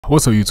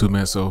What's up, YouTube,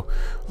 man? So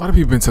a lot of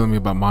people been telling me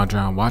about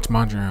Mondrian. Watch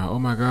Mondrian. Oh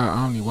my god,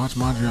 I only watch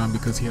Mondrian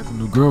because he has a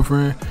new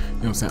girlfriend. You know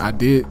what I'm saying? I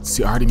did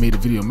see, I already made a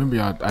video. Remember,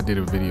 y'all, I did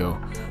a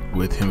video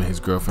with him and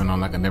his girlfriend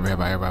on like a Never Have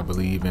I Ever, I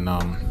believe. And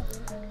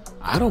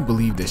I don't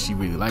believe that she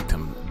really liked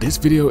him. This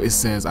video, it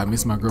says, I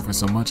miss my girlfriend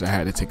so much I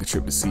had to take a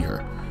trip to see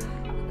her.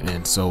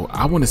 And so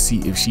I want to see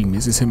if she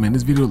misses him in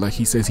this video like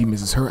he says he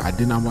misses her. I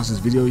did not watch this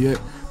video yet,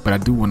 but I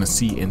do want to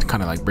see and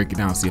kind of like break it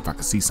down, see if I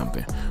can see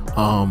something.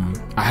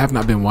 I have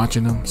not been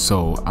watching them,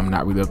 so I'm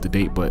not really up to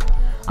date, but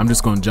I'm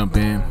just gonna jump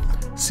in,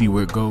 see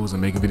where it goes,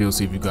 and make a video,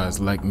 see if you guys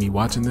like me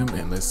watching them,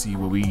 and let's see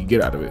what we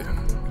get out of it.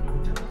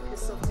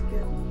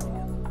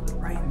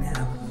 Right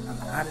now,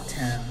 I'm out of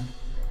town.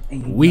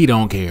 And We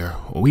don't care.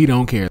 We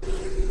don't care.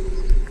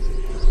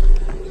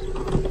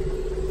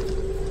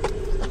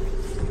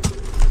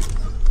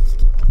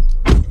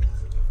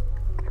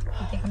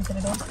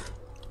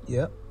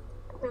 Yep.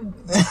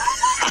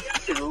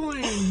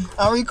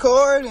 I'm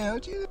recording.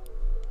 What you?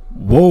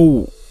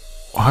 Whoa,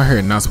 her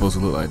hair not supposed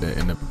to look like that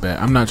in the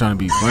back. I'm not trying to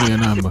be funny or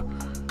nothing, but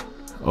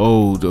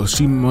oh, though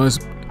she might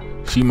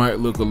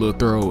look a little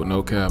thorough.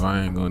 No cap,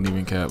 I ain't gonna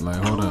even cap. Like,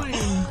 hold up.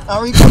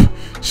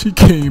 He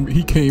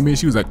came in,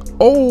 she was like,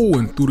 oh,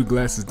 and threw the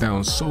glasses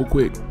down so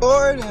quick.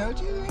 Recording.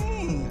 What you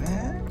mean,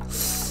 man?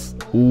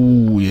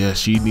 Ooh, yeah,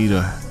 she need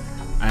a.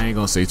 I ain't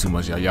gonna say too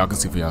much, y'all. Y'all can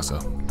see for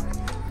yourself.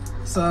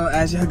 So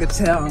as y'all can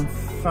tell, I'm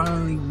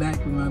finally back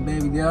with my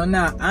baby girl.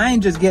 Now I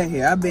ain't just get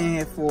here. I've been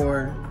here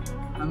for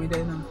how many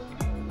days now?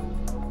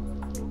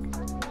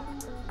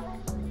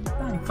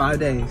 5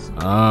 days.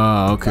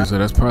 Ah, okay, so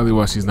that's probably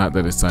why she's not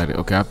that excited.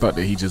 Okay, I thought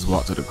that he just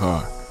walked to the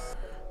car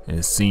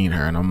and seen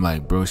her, and I'm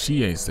like, bro,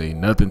 she ain't say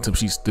nothing till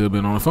she's still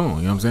been on the phone.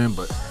 You know what I'm saying?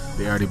 But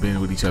they already been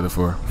with each other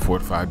for 4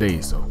 to 5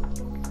 days, so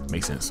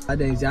makes sense. 5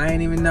 days. Y'all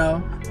ain't even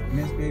know.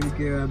 Miss baby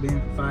girl. I've been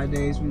here for 5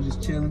 days. We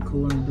just chilling,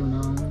 cooling, doing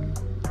our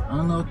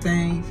own little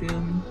thing. You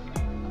feel me?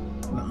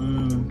 But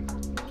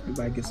we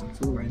about to get some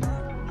food right now.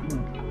 Come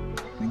on,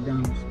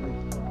 McDonald's.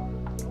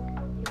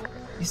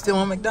 You still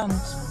want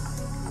McDonald's?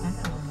 I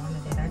never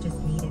wanted it. I just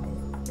needed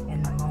it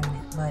in the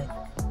moment. But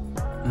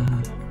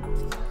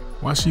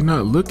Why she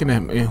not looking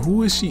at me? And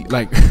who is she?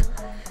 Like,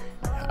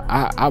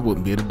 I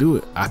wouldn't be able to do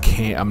it. I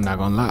can't. I'm not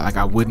gonna lie. Like,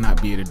 I would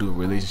not be able to do a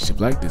relationship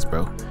like this,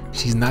 bro.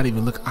 She's not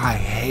even looking. I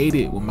hate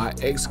it when my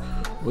ex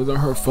was on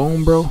her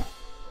phone, bro.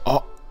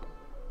 Oh,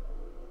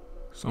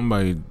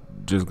 somebody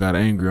just got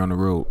angry on the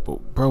road,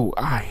 but bro,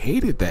 I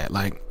hated that.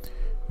 Like,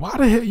 why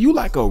the hell you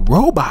like a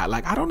robot?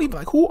 Like, I don't even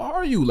like. Who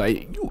are you?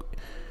 Like, you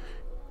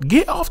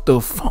get off the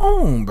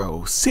phone,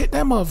 bro. Sit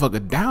that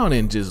motherfucker down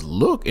and just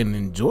look and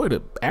enjoy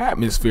the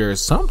atmosphere or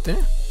something.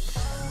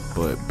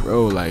 But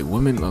bro, like,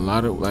 women, a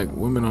lot of like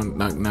women on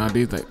like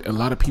nowadays, like a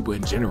lot of people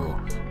in general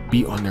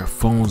be on their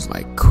phones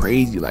like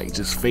crazy, like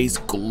just face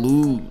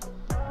glued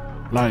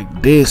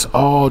like this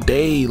all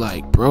day.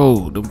 Like,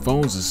 bro, them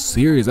phones is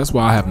serious. That's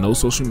why I have no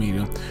social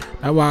media.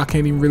 That's why I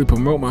can't even really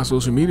promote my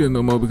social media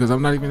no more, because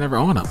I'm not even ever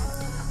on them.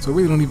 So it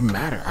really don't even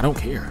matter. I don't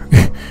care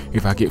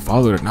if I get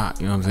followed or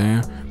not. You know what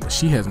I'm saying? But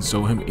she hasn't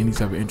shown him any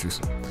type of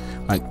interest.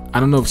 Like,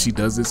 I don't know if she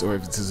does this or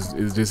if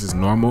this is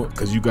normal,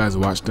 because you guys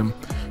watch them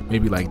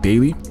maybe like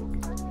daily.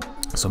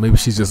 So maybe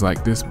she's just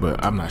like this,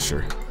 but I'm not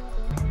sure.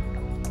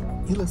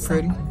 You look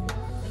pretty.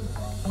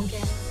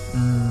 okay.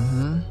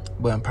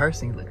 But in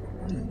person, you look.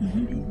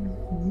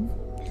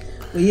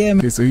 But yeah, man.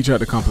 Okay, so he tried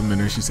to compliment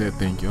her. She said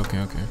thank you.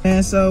 Okay.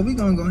 And so we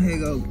gonna go ahead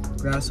and go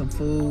grab some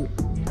food,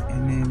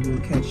 and then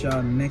we'll catch y'all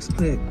in the next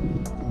clip.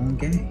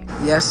 Okay.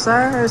 Yes,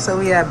 sir. So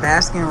we have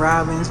Baskin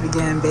Robbins. We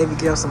getting baby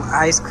girl some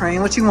ice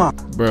cream. What you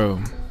want,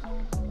 Bro?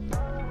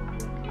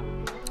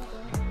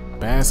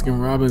 Baskin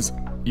Robbins,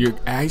 your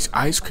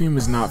ice cream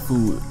is not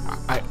food.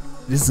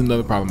 This is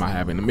another problem I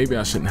have, and maybe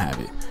I shouldn't have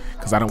it,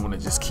 because I don't want to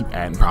just keep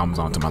adding problems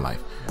onto my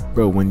life.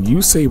 Bro, when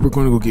you say we're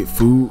going to go get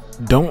food,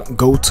 don't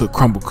go to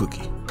Crumble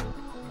Cookie.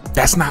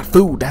 That's not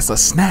food. That's a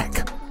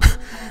snack.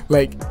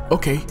 Like,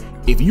 okay,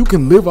 if you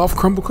can live off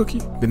Crumble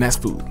Cookie, then that's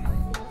food.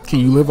 Can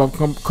you live off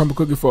Crumble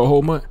Cookie for a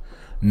whole month?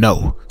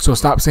 No. So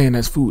stop saying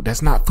that's food.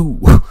 That's not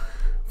food.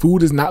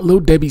 Food is not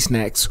Little Debbie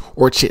snacks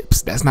or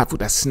chips. That's not food.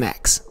 That's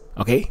snacks.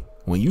 Okay?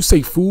 When you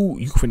say food,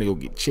 you finna go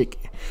get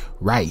chicken,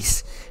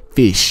 rice,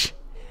 fish,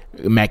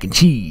 mac and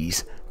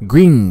cheese,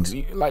 greens.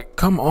 Like,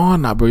 come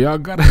on now, bro. Y'all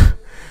gotta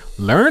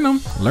learn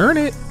them. Learn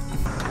it.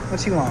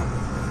 What you want?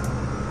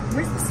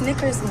 Where's the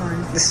Snickers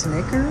one? The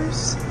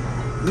Snickers?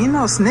 You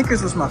know,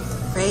 Snickers was my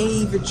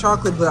favorite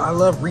chocolate, but I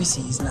love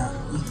Reese's now.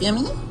 You feel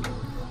me?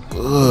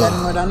 Got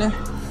any more down there?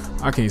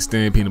 I can't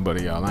stand peanut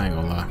butter, y'all. I ain't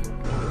gonna lie.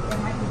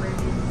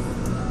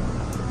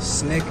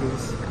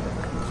 Snickers.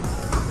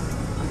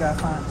 You gotta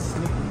find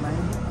Snickers, man.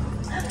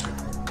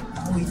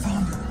 Oh, we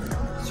found it.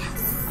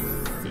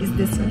 Is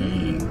this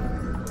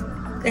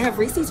one? They have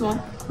Reese's one.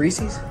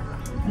 Reese's?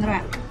 In the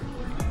back.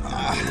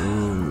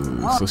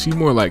 So she's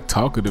more like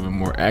talkative and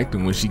more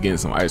active when she getting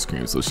some ice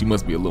cream. So she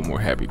must be a little more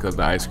happy because of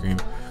the ice cream.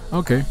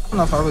 Okay. I don't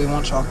know if I really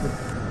want chocolate.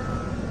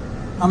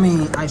 I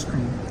mean, ice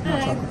cream.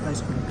 Not chocolate,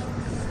 ice cream.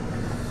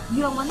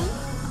 You don't want any?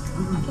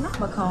 Can I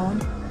have a cone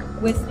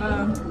with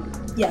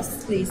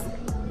Yes, please.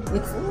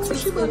 With 2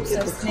 scoops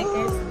of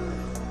Snickers.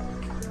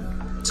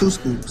 2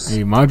 scoops.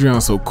 Hey,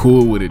 Mondrian's so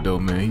cool with it though,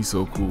 man. He's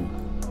so cool.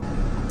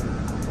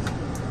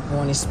 You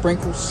want any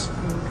sprinkles?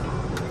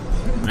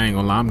 I ain't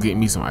gonna lie, I'm getting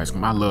me some ice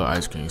cream. I love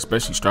ice cream,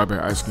 especially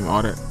strawberry ice cream,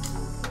 all that.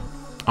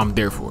 I'm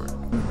there for it. I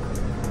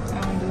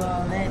don't do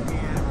all that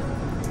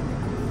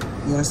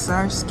now. Yes,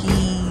 sir, ski.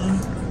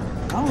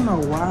 I don't know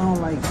why I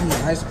don't like eating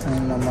ice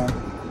cream no more.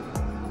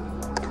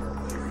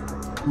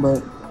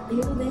 But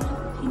Ew, they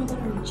have peanut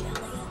butter and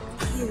jelly.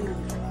 Ew.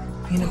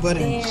 peanut butter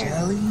and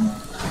jelly?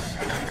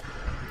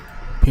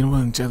 Peanut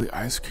butter and jelly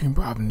ice cream,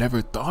 bro. I've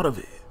never thought of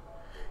it.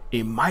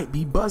 It might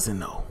be buzzing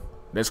though.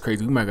 That's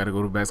crazy. We might gotta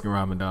go to Baskin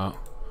Rabbins, dog.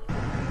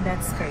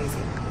 That's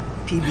crazy.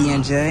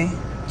 PB&J?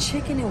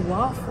 Chicken and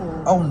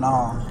waffle. Oh,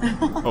 no.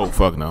 Oh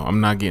fuck no.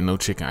 I'm not getting no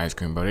chicken ice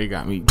cream, bro. They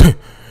got me.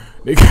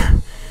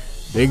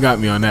 They got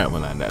me on that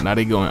one like that. Now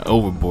they going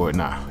overboard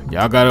now.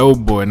 Y'all got it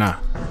overboard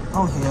now.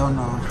 Oh, hell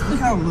no. Look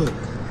how it look.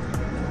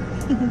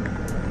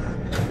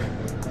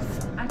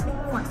 I think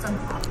I want some.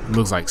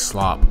 Looks like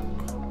slop.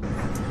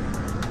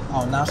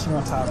 Oh, now she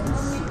wants toppings.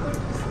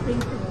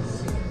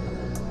 Sprinkles.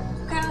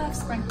 Can I have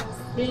sprinkles?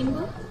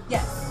 Sprinkles?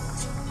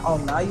 Yes. Oh,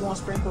 now you want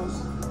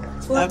sprinkles?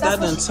 Well, If that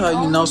didn't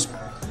tell you no.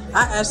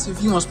 I asked you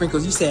if you want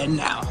sprinkles. You said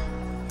no.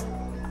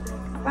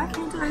 Why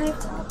can't I have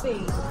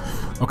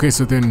toppings? Okay,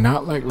 so they're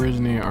not like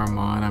Regina and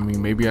Armand. I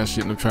mean, maybe I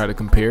shouldn't have tried to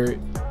compare it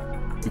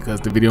because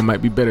the video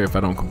might be better if I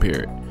don't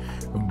compare it.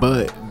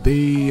 But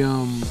they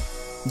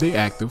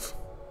active.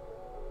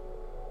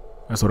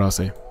 That's what I'll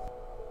say.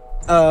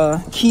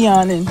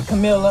 Keon and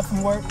Camille left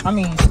from work. I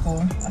mean,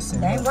 school. I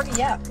said They ain't working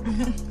yet.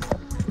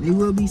 they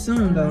will be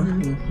soon though.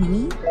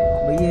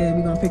 But yeah,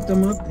 we're gonna pick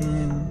them up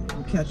and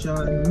we'll catch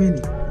y'all in a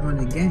minute on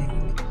the gang.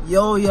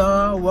 Yo,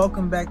 y'all,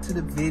 welcome back to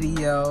the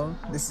video.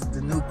 This is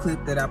the new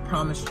clip that I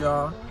promised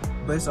y'all,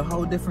 but it's a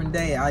whole different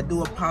day. I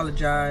do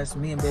apologize.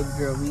 Me and baby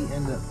girl, we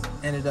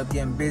ended up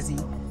getting busy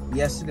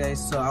yesterday,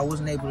 so I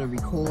wasn't able to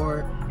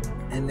record,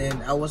 and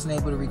then I wasn't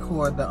able to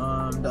record the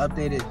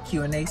updated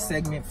Q&A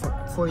segment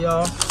for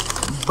y'all.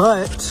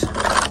 But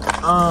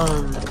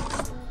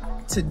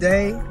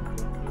today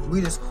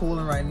we just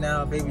cooling right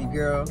now. Baby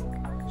girl,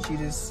 she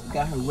just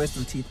got her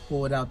wisdom teeth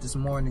pulled out this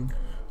morning.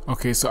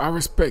 Okay, so I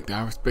respect it.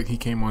 I respect he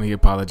came on, he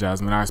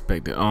apologized, man. I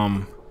respect it.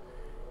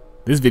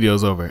 This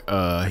video's over.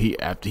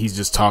 He's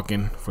just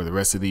talking for the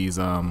rest of these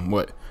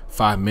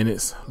 5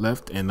 minutes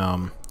left, and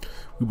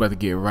we about to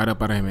get right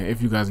up out of here, man.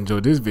 If you guys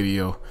enjoyed this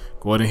video,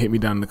 go ahead and hit me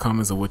down in the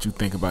comments of what you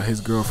think about his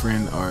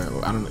girlfriend, or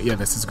I don't know. Yeah,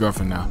 that's his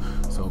girlfriend now.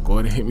 So go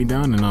ahead and hit me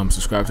down and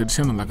subscribe to the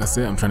channel. Like I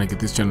said, I'm trying to get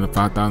this channel to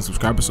 5,000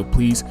 subscribers, so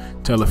please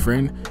tell a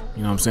friend,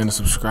 you know what I'm saying, to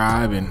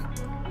subscribe and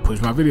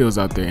push my videos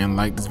out there, and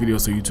like this video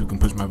so you too can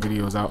push my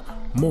videos out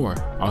more.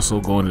 Also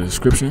go in the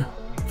description,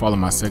 follow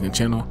my second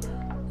channel,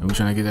 and we're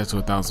trying to get that to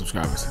 1,000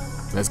 subscribers.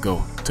 Let's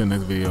go to the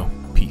next video.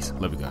 Peace.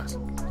 Love you guys.